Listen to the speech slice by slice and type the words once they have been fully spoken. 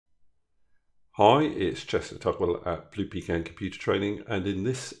Hi, it's Chester Tugwell at Blue Pecan Computer Training, and in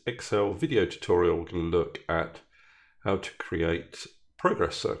this Excel video tutorial we're going to look at how to create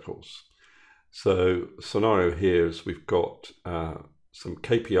progress circles. So the scenario here is we've got some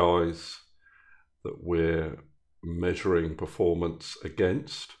KPIs that we're measuring performance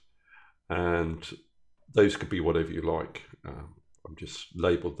against, and those could be whatever you like. I've just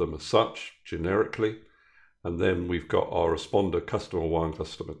labeled them as such generically. And then we've got our responder, customer 1,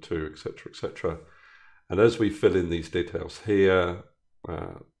 customer 2, etc., etc. And as we fill in these details here,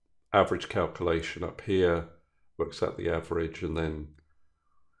 average calculation up here works out the average, and then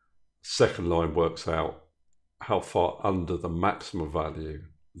second line works out how far under the maximum value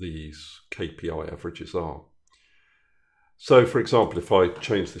these KPI averages are. So for example, if I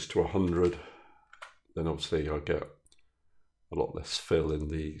change this to 100, then obviously I get a lot less fill in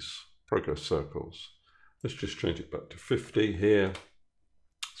these progress circles. Let's just change it back to 50 here.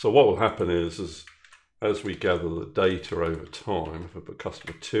 So what will happen is as we gather the data over time, if I put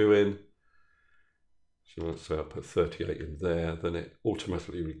customer 2 in, so let's say I put 38 in there, then it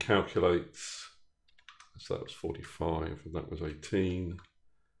automatically recalculates. So that was 45 and that was 18.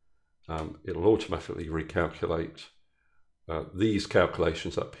 It'll automatically recalculate these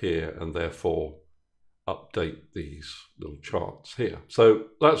calculations up here and therefore update these little charts here. So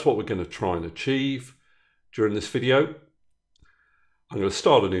that's what we're going to try and achieve during this video. I'm going to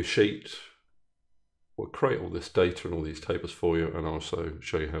start a new sheet. We'll create all this data and all these tables for you, and also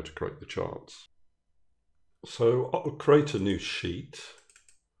show you how to create the charts. So I'll create a new sheet.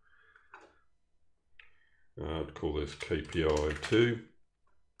 I'd call this KPI 2.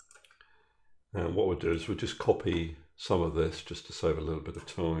 And what we'll do is we'll just copy some of this just to save a little bit of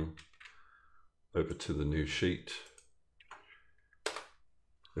time over to the new sheet.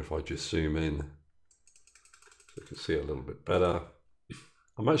 If I just zoom in, so you can see a little bit better.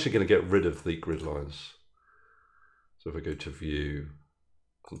 I'm actually going to get rid of the grid lines. So if I go to view,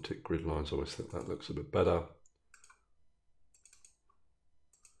 untick grid lines, I always think that looks a bit better.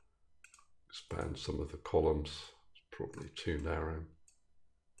 Expand some of the columns, it's probably too narrow.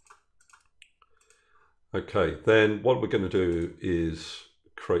 Okay, then what we're going to do is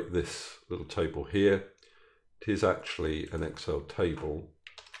create this little table here. It is actually an Excel table.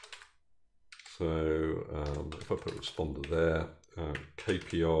 So if I put responder there,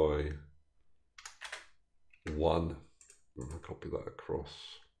 KPI 1, I'll copy that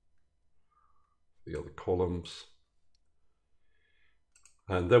across the other columns.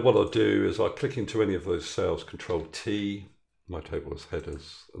 And then what I'll do is I'll click into any of those cells, Control T, my table has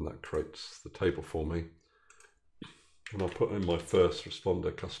headers, and that creates the table for me. And I'll put in my first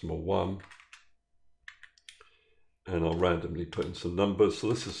responder, customer 1. And I'll randomly put in some numbers. So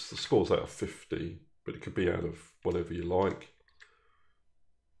this is the scores out of 50, but it could be out of whatever you like.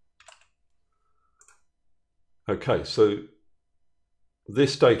 Okay, so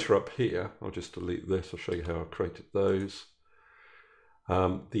this data up here, I'll just delete this, I'll show you how I created those.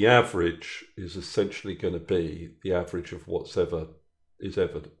 The average is essentially going to be the average of whatever is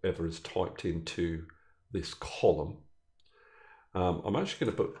typed into this column. I'm actually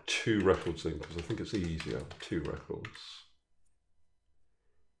going to put 2 records in because I think it's easier, 2 records.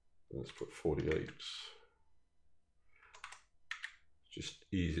 Let's put 48. It's just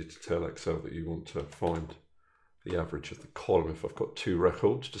easier to tell Excel that you want to find the average of the column. If I've got 2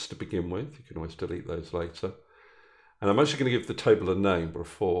 records just to begin with, you can always delete those later. And I'm actually going to give the table a name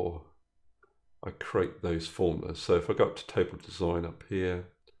before I create those formulas. So if I go up to table design up here,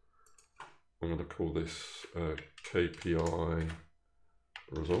 I'm going to call this KPI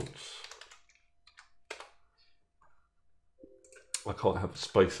results. I can't have a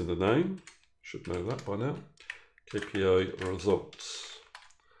space in the name, should know that by now. KPI results.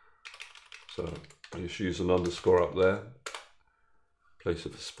 So I just use an underscore up there, place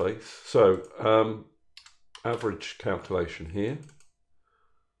of a space. So average calculation here,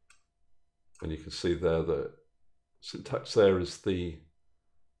 and you can see there that syntax there is the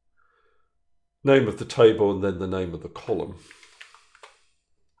name of the table and then the name of the column,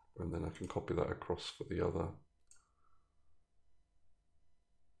 and then I can copy that across for the other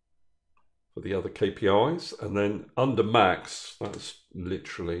KPIs. And then under max, that's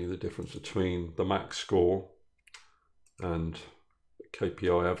literally the difference between the max score and the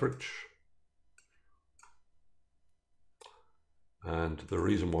KPI average. And the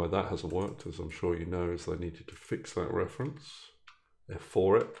reason why that hasn't worked, as I'm sure you know, is they needed to fix that reference.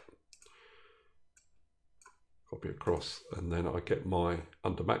 F4 it. Copy across, and then I get my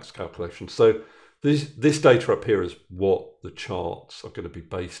under max calculation. So this data up here is what the charts are going to be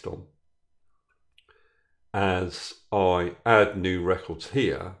based on. As I add new records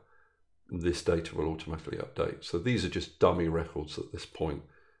here, this data will automatically update. So these are just dummy records at this point.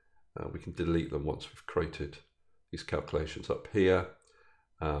 We can delete them once we've created these calculations up here.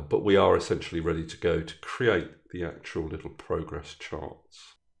 But we are essentially ready to go to create the actual little progress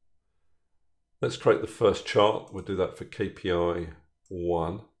charts. Let's create the first chart. We'll do that for KPI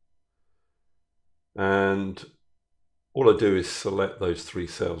 1. And all I do is select those 3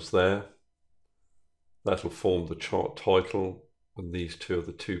 cells there. That'll form the chart title, and these 2 are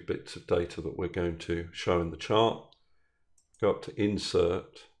the 2 bits of data that we're going to show in the chart. Go up to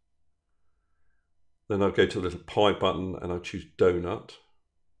Insert. Then I'll go to the little pie button and I'll choose Donut.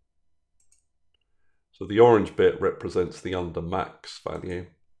 So the orange bit represents the under max value,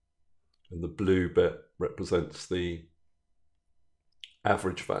 and the blue bit represents the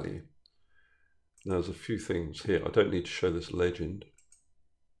average value. Now there's a few things here. I don't need to show this legend,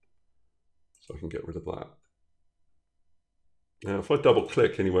 so I can get rid of that. Now if I double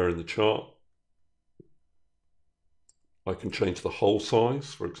click anywhere in the chart, I can change the hole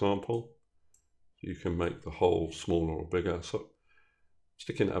size, for example. You can make the hole smaller or bigger. So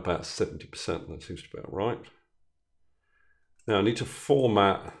sticking at about 70%, that seems to be about right. Now I need to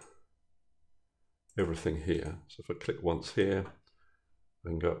format everything here. So if I click once here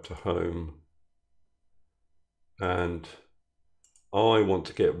and go up to Home, and I want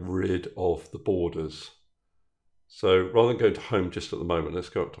to get rid of the borders. So rather than going to Home just at the moment, let's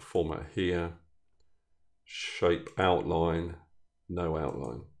go up to Format here, Shape Outline, No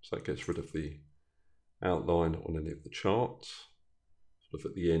Outline. So that gets rid of the outline on any of the charts. Sort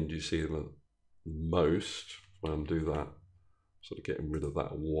of at the end you see them at most. If I undo that, sort of getting rid of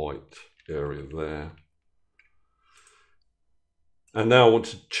that white area there. And now I want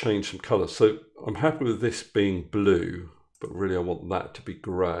to change some colour. So I'm happy with this being blue, but really I want that to be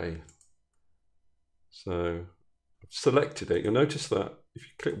grey. So I've selected it. You'll notice that if you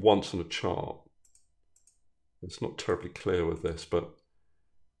click once on a chart, it's not terribly clear with this, but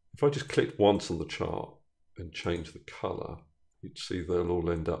if I just click once on the chart and change the colour, you'd see they'll all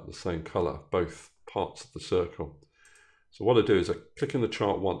end up the same colour, both parts of the circle. So what I do is I click in the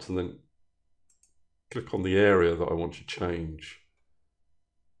chart once and then click on the area that I want to change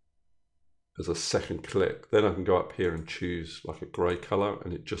as a second click. Then I can go up here and choose like a grey colour,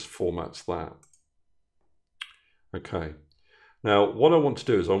 and it just formats that. Okay, now what I want to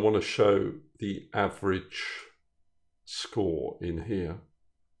do is I want to show the average score in here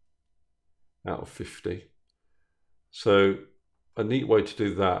out of 50. So a neat way to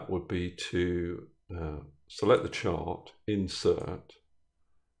do that would be to select the chart, Insert,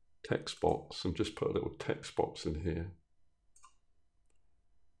 Text Box, and just put a little text box in here.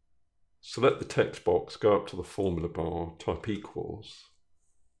 Select the text box, go up to the formula bar, type equals,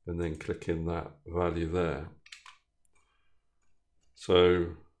 and then click in that value there. So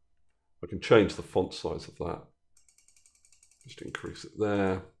I can change the font size of that. Just increase it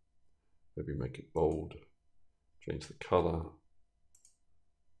there, maybe make it bold, change the color,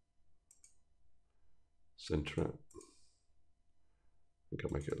 center it. I think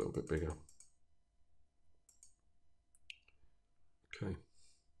I'll make it a little bit bigger. Okay.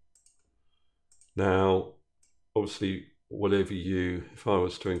 Now, obviously, whatever if I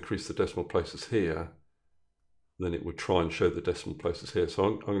was to increase the decimal places here, then it would try and show the decimal places here. So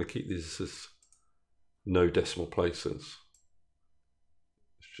I'm going to keep these as no decimal places.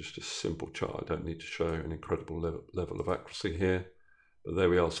 It's just a simple chart. I don't need to show an incredible level of accuracy here. But there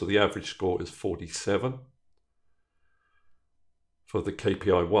we are. So the average score is 47 for the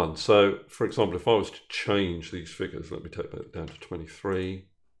KPI 1. So, for example, if I was to change these figures, let me take that down to 23.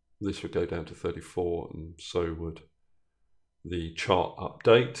 This would go down to 34, and so would the chart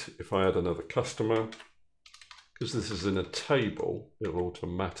update. If I add another customer, because this is in a table, it will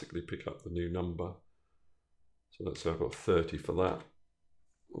automatically pick up the new number. So let's say I've got 30 for that.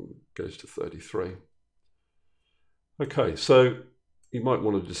 It goes to 33. Okay, so you might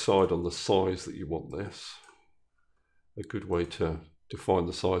want to decide on the size that you want this. A good way to define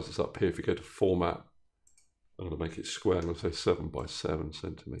the size is up here. If you go to Format, I'm going to make it square. I'm going to say 7 by 7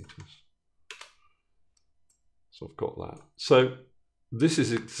 centimeters. So I've got that. So this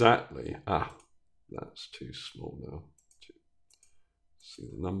is exactly, that's too small now. See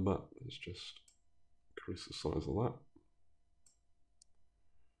the number, let's just increase the size of that.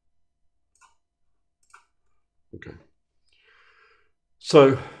 Okay.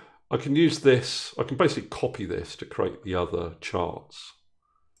 So I can use this, I can basically copy this to create the other charts.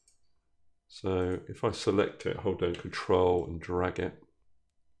 So if I select it, hold down Control and drag it.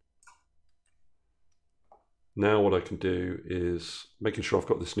 Now what I can do is, making sure I've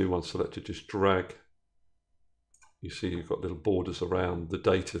got this new one selected, just drag you see you've got little borders around the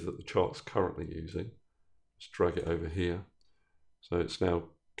data that the chart's currently using. Let's drag it over here. So it's now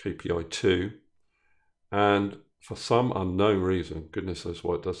KPI 2. And for some unknown reason, goodness knows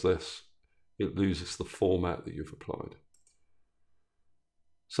why it does this, it loses the format that you've applied.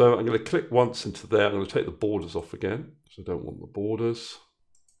 So I'm going to click once into there. I'm going to take the borders off again, because I don't want the borders.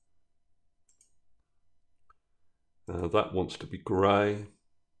 That wants to be grey.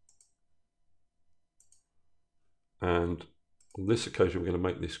 And on this occasion, we're going to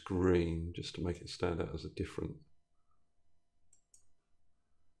make this green, just to make it stand out as a different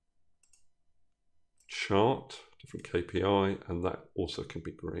chart, different KPI, and that also can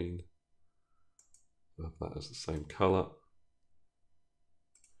be green. Have that as the same color.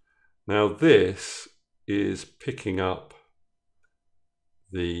 Now this is picking up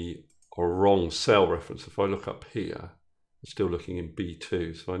the wrong cell reference. If I look up here, it's still looking in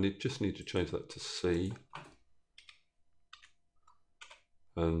B2, so I just need to change that to C.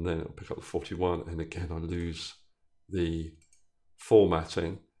 And then it'll pick up the 41, and again I lose the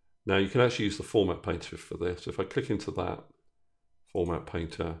formatting. Now you can actually use the format painter for this. If I click into that format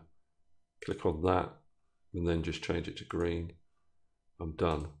painter, click on that, and then just change it to green, I'm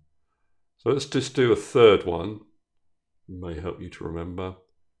done. So let's just do a third one. It may help you to remember.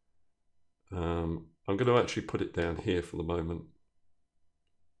 I'm going to actually put it down here for the moment.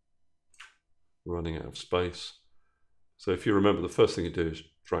 Running out of space. So if you remember, the first thing you do is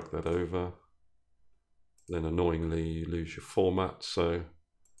drag that over. Then annoyingly you lose your format. So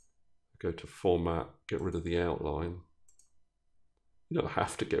go to format, get rid of the outline. You don't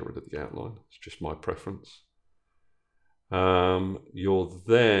have to get rid of the outline. It's just my preference. You're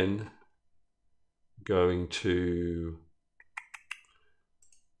then going to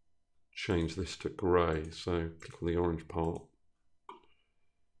change this to grey. So click on the orange part.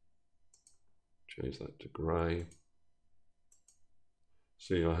 Change that to grey.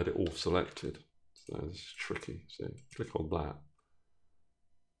 See, I had it all selected. So this is tricky. So click on that.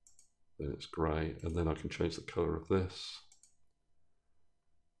 Then it's grey, and then I can change the colour of this.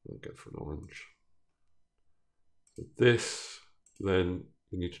 I'll go for an orange. So this, then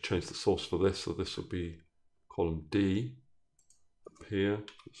you need to change the source for this. So this will be column D up here.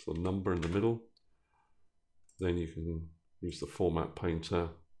 It's the number in the middle. Then you can use the format painter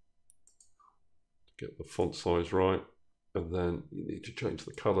to get the font size right. And then you need to change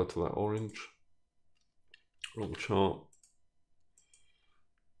the colour to that orange. Wrong chart.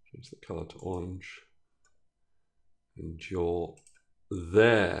 Change the colour to orange. And you're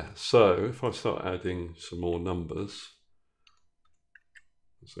there. So if I start adding some more numbers,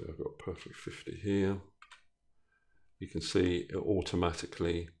 so I've got perfect 50 here, you can see it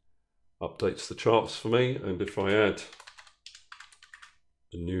automatically updates the charts for me. And if I add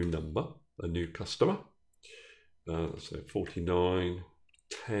a new number, a new customer, let's say 49,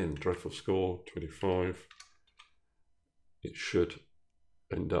 10, dreadful score, 25, it should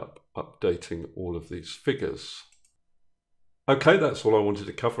end up updating all of these figures. Okay, that's all I wanted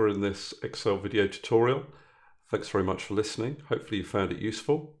to cover in this Excel video tutorial. Thanks very much for listening. Hopefully you found it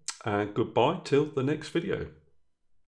useful, and goodbye till the next video.